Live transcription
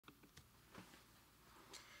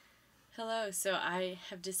Hello. So I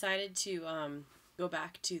have decided to go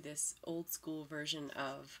back to this old school version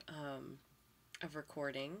of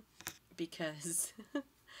recording because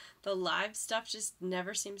the live stuff just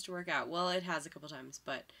never seems to work out. Well, it has a couple times,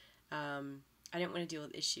 but I didn't want to deal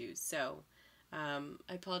with issues. So I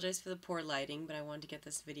apologize for the poor lighting, but I wanted to get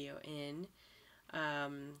this video in.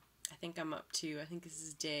 I think I'm up to, I think this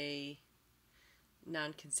is day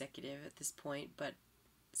non-consecutive at this point, but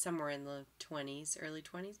somewhere in the 20s, early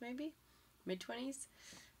 20s maybe, mid-20s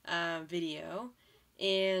video.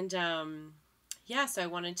 And yeah, so I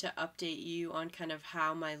wanted to update you on kind of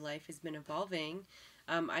how my life has been evolving.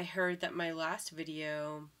 I heard that my last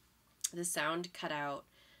video, the sound cut out.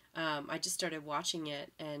 I just started watching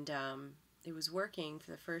it, and it was working for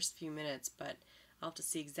the first few minutes, but I'll have to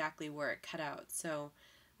see exactly where it cut out. So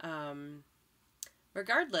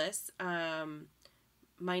regardless,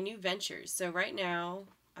 my new ventures. So right now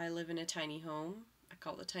I live in a tiny home. I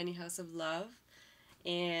call it the Tiny House of Love,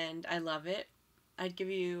 and I love it. I'd give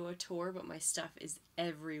you a tour, but my stuff is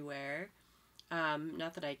everywhere.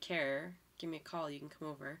 Not that I care. Give me a call, you can come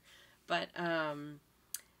over. But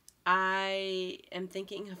I am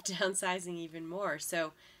thinking of downsizing even more.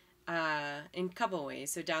 So in a couple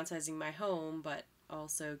ways. So downsizing my home, but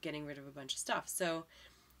also getting rid of a bunch of stuff. So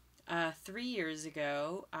 3 years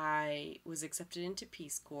ago, I was accepted into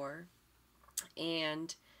Peace Corps,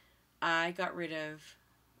 and I got rid of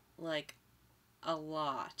like a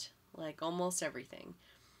lot, like almost everything.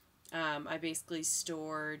 I basically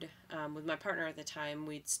stored, with my partner at the time,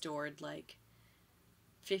 we'd stored like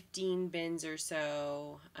 15 bins or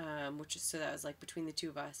so, so that was like between the two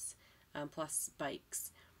of us, plus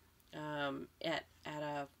bikes, at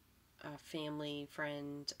a family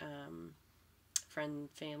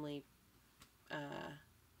family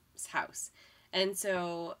house. And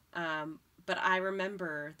so, but I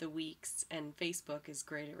remember the weeks, and Facebook is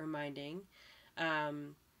great at reminding. I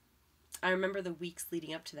remember the weeks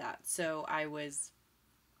leading up to that. So I was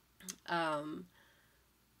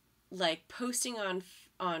like posting on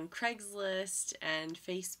Craigslist and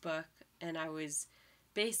Facebook, and I was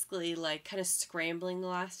basically like kind of scrambling the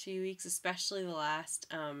last few weeks, especially the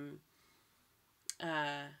last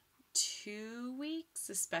 2 weeks,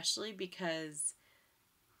 especially because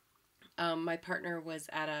my partner was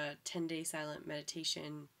at a 10-day silent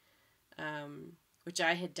meditation, which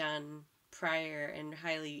I had done prior and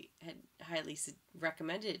highly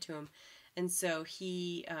recommended it to him. And so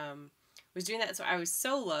he was doing that. So I was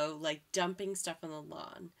solo, like dumping stuff on the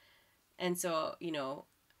lawn. And so,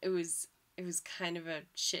 it was kind of a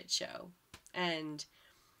shit show. And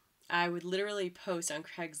I would literally post on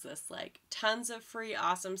Craigslist like tons of free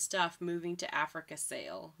awesome stuff, moving to Africa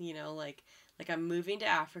sale, like I'm moving to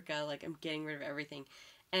Africa, like I'm getting rid of everything.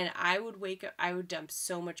 And I would wake up, I would dump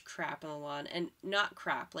so much crap on the lawn, and not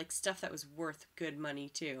crap, like stuff that was worth good money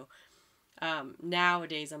too.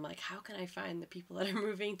 Nowadays I'm like, how can I find the people that are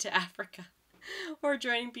moving to Africa or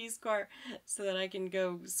joining Peace Corps so that I can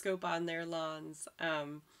go scope on their lawns?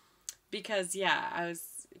 Because yeah,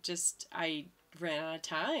 I ran out of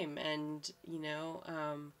time, and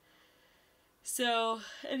so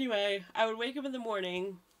anyway, I would wake up in the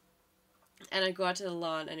morning and I'd go out to the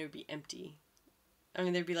lawn and it would be empty. I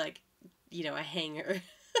mean, there'd be like, a hanger.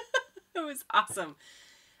 It was awesome.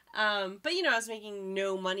 But I was making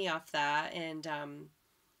no money off that, and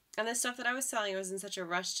the stuff that I was selling, I was in such a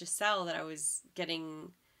rush to sell that I was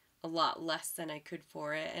getting a lot less than I could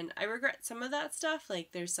for it, and I regret some of that stuff.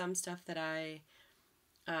 Like, there's some stuff that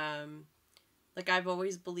I've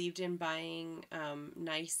always believed in buying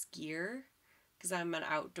nice gear because I'm an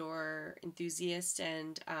outdoor enthusiast,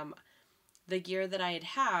 and the gear that I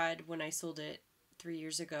had when I sold it 3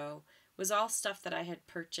 years ago was all stuff that I had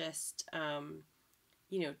purchased,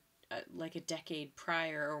 like a decade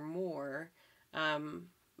prior or more,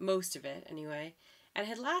 most of it anyway, and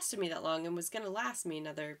had lasted me that long and was going to last me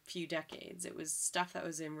another few decades. It was stuff that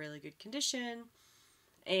was in really good condition,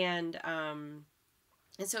 and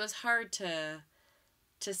so it was hard to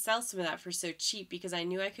sell some of that for so cheap because I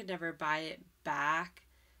knew I could never buy it back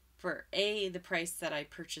for A, the price that I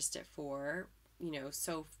purchased it for,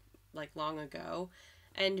 so like long ago,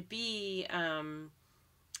 and B,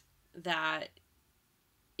 that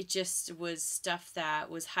it just was stuff that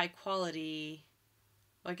was high quality.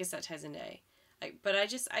 Well, I guess that ties into A. But I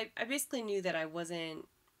basically knew that it wasn't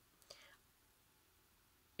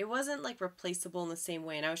like replaceable in the same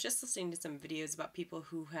way. And I was just listening to some videos about people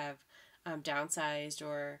who have downsized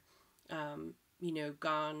or,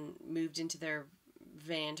 moved into their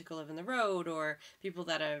van to go live on the road, or people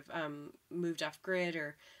that have moved off grid,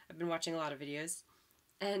 or I've been watching a lot of videos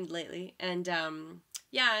lately, and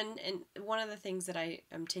Yeah, and one of the things that I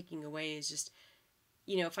am taking away is just,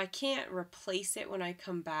 if I can't replace it when I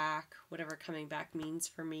come back, whatever coming back means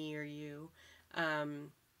for me or you,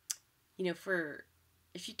 um, for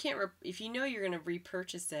if you can't if you know you're going to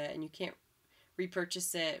repurchase it and you can't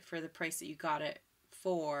repurchase it for the price that you got it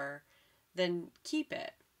for, then keep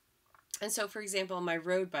it. And so, for example, my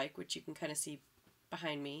road bike, which you can kind of see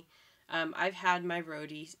behind me, I've had my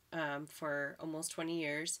roadie for almost 20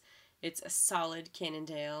 years. It's a solid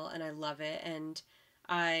Cannondale, and I love it. And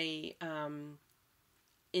I,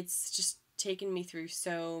 it's just taken me through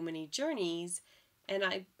so many journeys.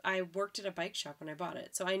 And I worked at a bike shop when I bought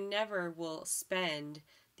it, so I never will spend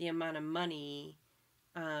the amount of money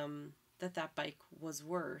that bike was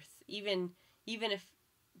worth. Even if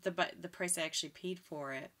the price I actually paid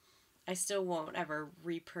for it, I still won't ever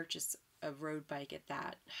repurchase a road bike at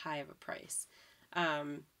that high of a price.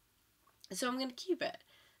 So I'm going to keep it.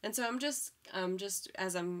 And so I'm just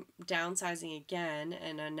as I'm downsizing again,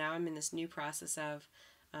 and now I'm in this new process of,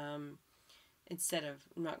 instead of,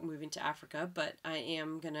 I'm not moving to Africa, but I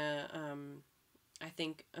am going to, I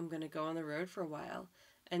think I'm going to go on the road for a while.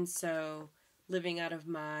 And so living out of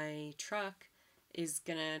my truck is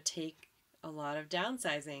going to take a lot of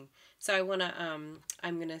downsizing. So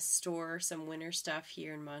I'm going to store some winter stuff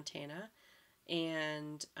here in Montana,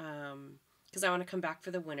 and because I want to come back for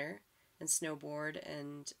the winter and snowboard,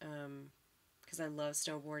 and because I love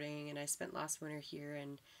snowboarding, and I spent last winter here,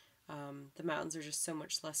 and the mountains are just so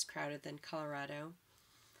much less crowded than Colorado.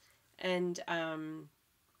 And then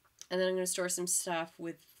I'm going to store some stuff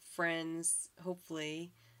with friends,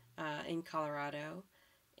 hopefully, in Colorado,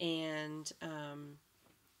 and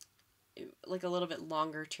like a little bit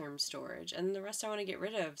longer term storage. And the rest I want to get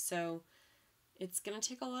rid of. So it's going to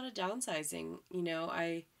take a lot of downsizing.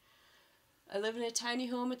 I live in a tiny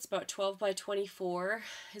home. It's about 12 by 24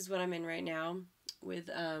 is what I'm in right now. With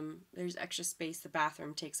there's extra space. The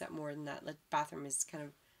bathroom takes up more than that. The bathroom is kind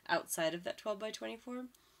of outside of that 12 by 24.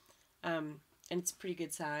 And it's pretty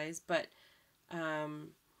good size, but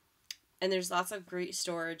and there's lots of great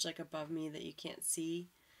storage like above me that you can't see.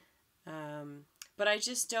 But I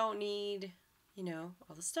just don't need,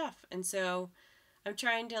 all the stuff. And so I'm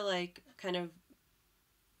trying to like kind of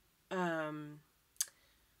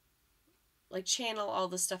like channel all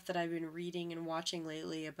the stuff that I've been reading and watching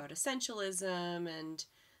lately about essentialism, and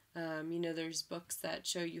there's books that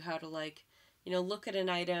show you how to like, look at an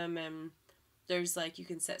item, and there's like, you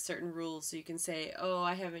can set certain rules. So you can say, oh,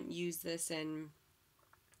 I haven't used this in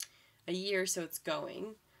a year, so it's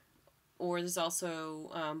going. Or there's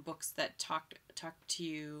also books that talk to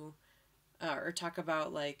you or talk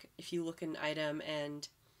about like, if you look at an item and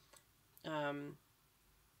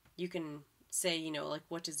you can say, like,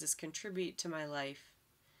 what does this contribute to my life?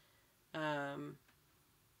 And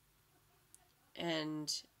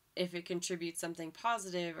if it contributes something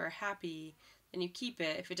positive or happy, then you keep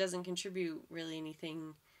it. If it doesn't contribute really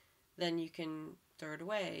anything, then you can throw it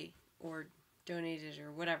away or donate it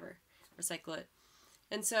or whatever, recycle it.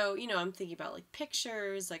 And so, I'm thinking about like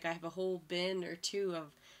pictures. Like I have a whole bin or two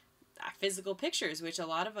of physical pictures, which a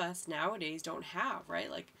lot of us nowadays don't have,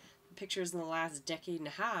 right? Like pictures in the last decade and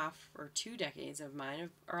a half or 2 decades of mine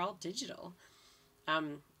are all digital.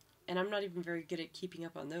 And I'm not even very good at keeping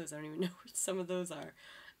up on those. I don't even know where some of those are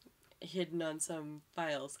hidden on some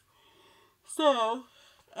files. So,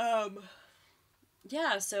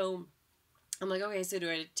 yeah, so I'm like, okay, so do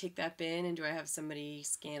I take that bin and do I have somebody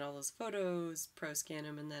scan all those photos, pro scan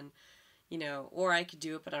them, and then, or I could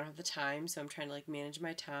do it, but I don't have the time, so I'm trying to like manage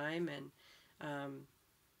my time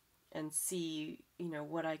and see,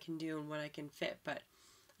 what I can do and what I can fit. But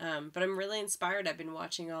I'm really inspired. I've been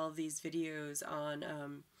watching all of these videos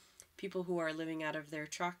on people who are living out of their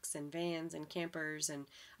trucks and vans and campers, and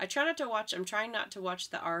I'm trying not to watch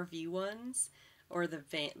the RV ones or the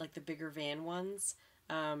van, like the bigger van ones,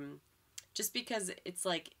 just because it's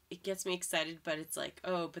like, it gets me excited, but it's like,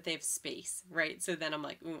 oh, but they have space, right? So then I'm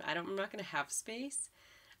like, I'm not going to have space.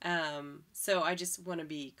 So I just want to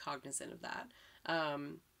be cognizant of that.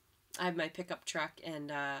 I have my pickup truck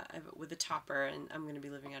and with a topper, and I'm going to be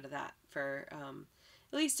living out of that for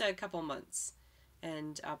at least a couple months,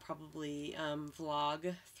 and I'll probably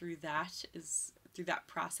vlog through that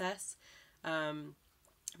process.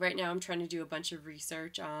 Right now, I'm trying to do a bunch of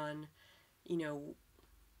research on,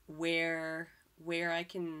 where I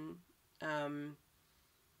can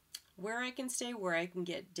stay, where I can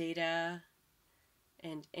get data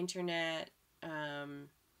and internet.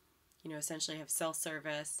 Essentially have cell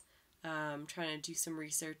service. Trying to do some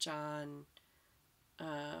research on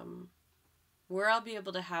where I'll be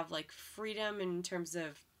able to have like freedom in terms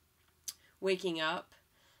of waking up.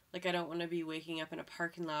 Like, I don't want to be waking up in a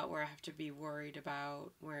parking lot where I have to be worried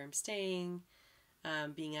about where I'm staying,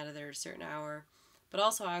 being out of there at a certain hour. But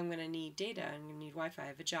also, I'm going to need data. I'm going to need Wi-Fi. I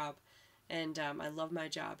have a job, and I love my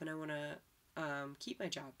job, and I want to keep my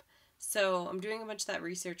job. So I'm doing a bunch of that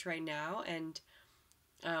research right now, and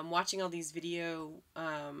watching all these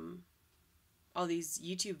all these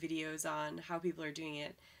YouTube videos on how people are doing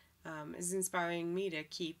it is inspiring me to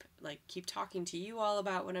keep talking to you all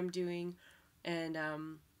about what I'm doing, and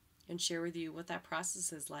share with you what that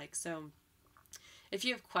process is like. So if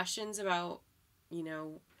you have questions about,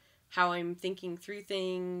 how I'm thinking through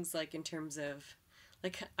things, like in terms of,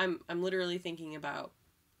 like, I'm literally thinking about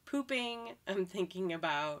pooping, I'm thinking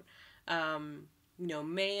about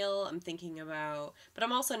mail, I'm thinking about, but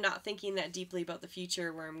I'm also not thinking that deeply about the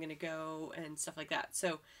future, where I'm going to go and stuff like that.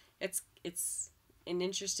 So it's an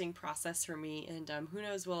interesting process for me, and who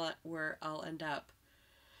knows where I'll end up.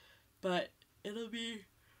 But it'll be,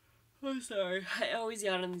 I'm sorry, I always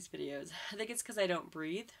yawn in these videos. I think it's because I don't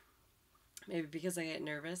breathe. Maybe because I get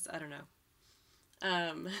nervous. I don't know.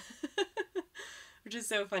 Which is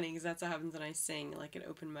so funny, because that's what happens when I sing, like at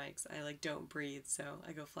open mics. I don't breathe, so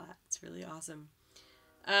I go flat. It's really awesome.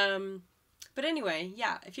 But anyway,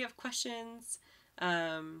 yeah, if you have questions,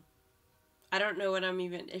 I don't know what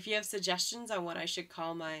if you have suggestions on what I should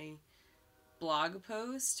call my blog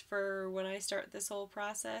post for when I start this whole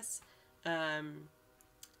process,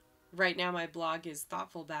 right now my blog is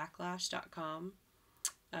thoughtfulbacklash.com,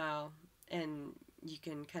 and you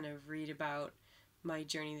can kind of read about my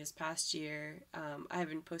journey this past year. I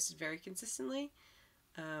haven't posted very consistently,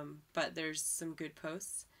 but there's some good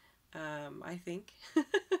posts, I think.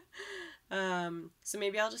 So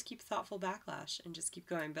maybe I'll just keep Thoughtful Backlash and just keep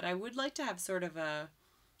going. But I would like to have sort of a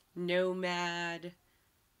nomad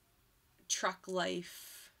truck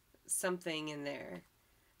life something in there,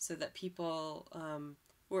 so that people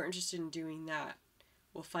who are interested in doing that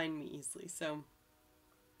will find me easily. So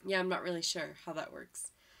yeah, I'm not really sure how that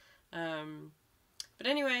works. But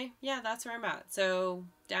anyway, yeah, that's where I'm at. So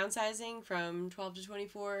downsizing from 12 to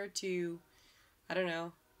 24 to, I don't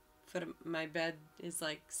know, my bed is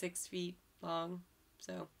like 6 feet long.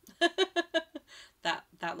 So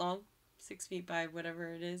that long, 6 feet by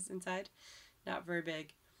whatever it is inside. Not very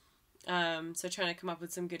big. So trying to come up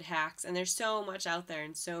with some good hacks. And there's so much out there,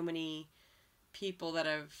 and so many people that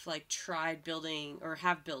have tried building or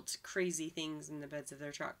have built crazy things in the beds of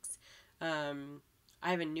their trucks. I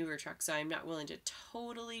have a newer truck, so I'm not willing to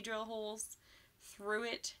totally drill holes through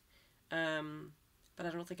it, but I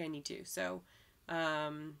don't think I need to. So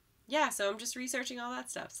yeah, so I'm just researching all that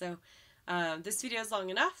stuff. So this video is long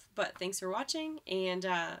enough, but thanks for watching, and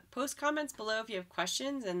post comments below if you have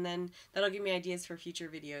questions, and then that'll give me ideas for future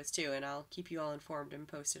videos too, and I'll keep you all informed and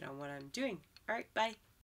posted on what I'm doing. Alright, bye!